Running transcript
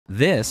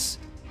This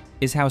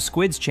is how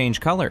squids change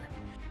color.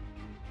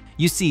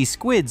 You see,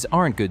 squids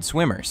aren't good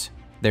swimmers.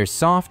 They're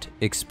soft,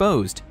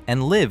 exposed,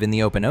 and live in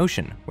the open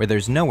ocean where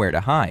there's nowhere to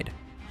hide.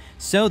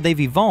 So they've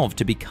evolved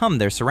to become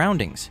their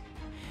surroundings.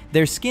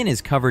 Their skin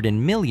is covered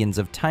in millions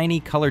of tiny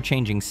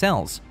color-changing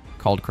cells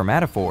called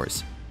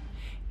chromatophores.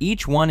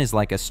 Each one is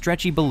like a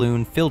stretchy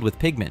balloon filled with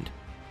pigment.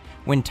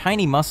 When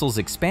tiny muscles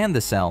expand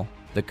the cell,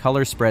 the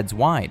color spreads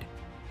wide.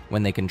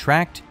 When they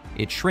contract,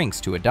 it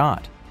shrinks to a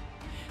dot.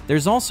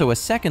 There's also a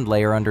second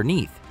layer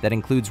underneath that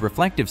includes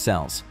reflective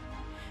cells.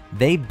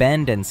 They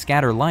bend and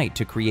scatter light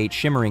to create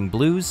shimmering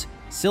blues,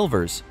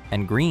 silvers,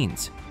 and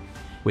greens.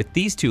 With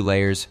these two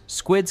layers,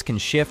 squids can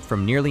shift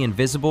from nearly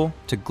invisible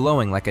to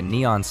glowing like a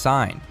neon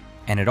sign,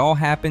 and it all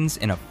happens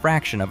in a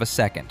fraction of a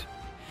second.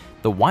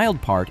 The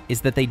wild part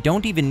is that they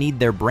don't even need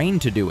their brain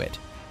to do it.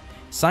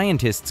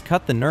 Scientists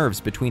cut the nerves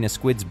between a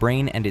squid's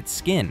brain and its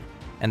skin,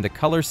 and the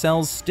color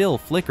cells still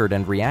flickered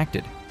and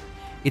reacted.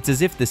 It's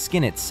as if the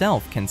skin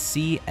itself can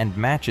see and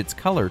match its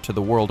color to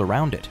the world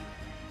around it.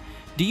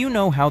 Do you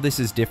know how this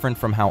is different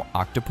from how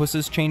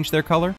octopuses change their color?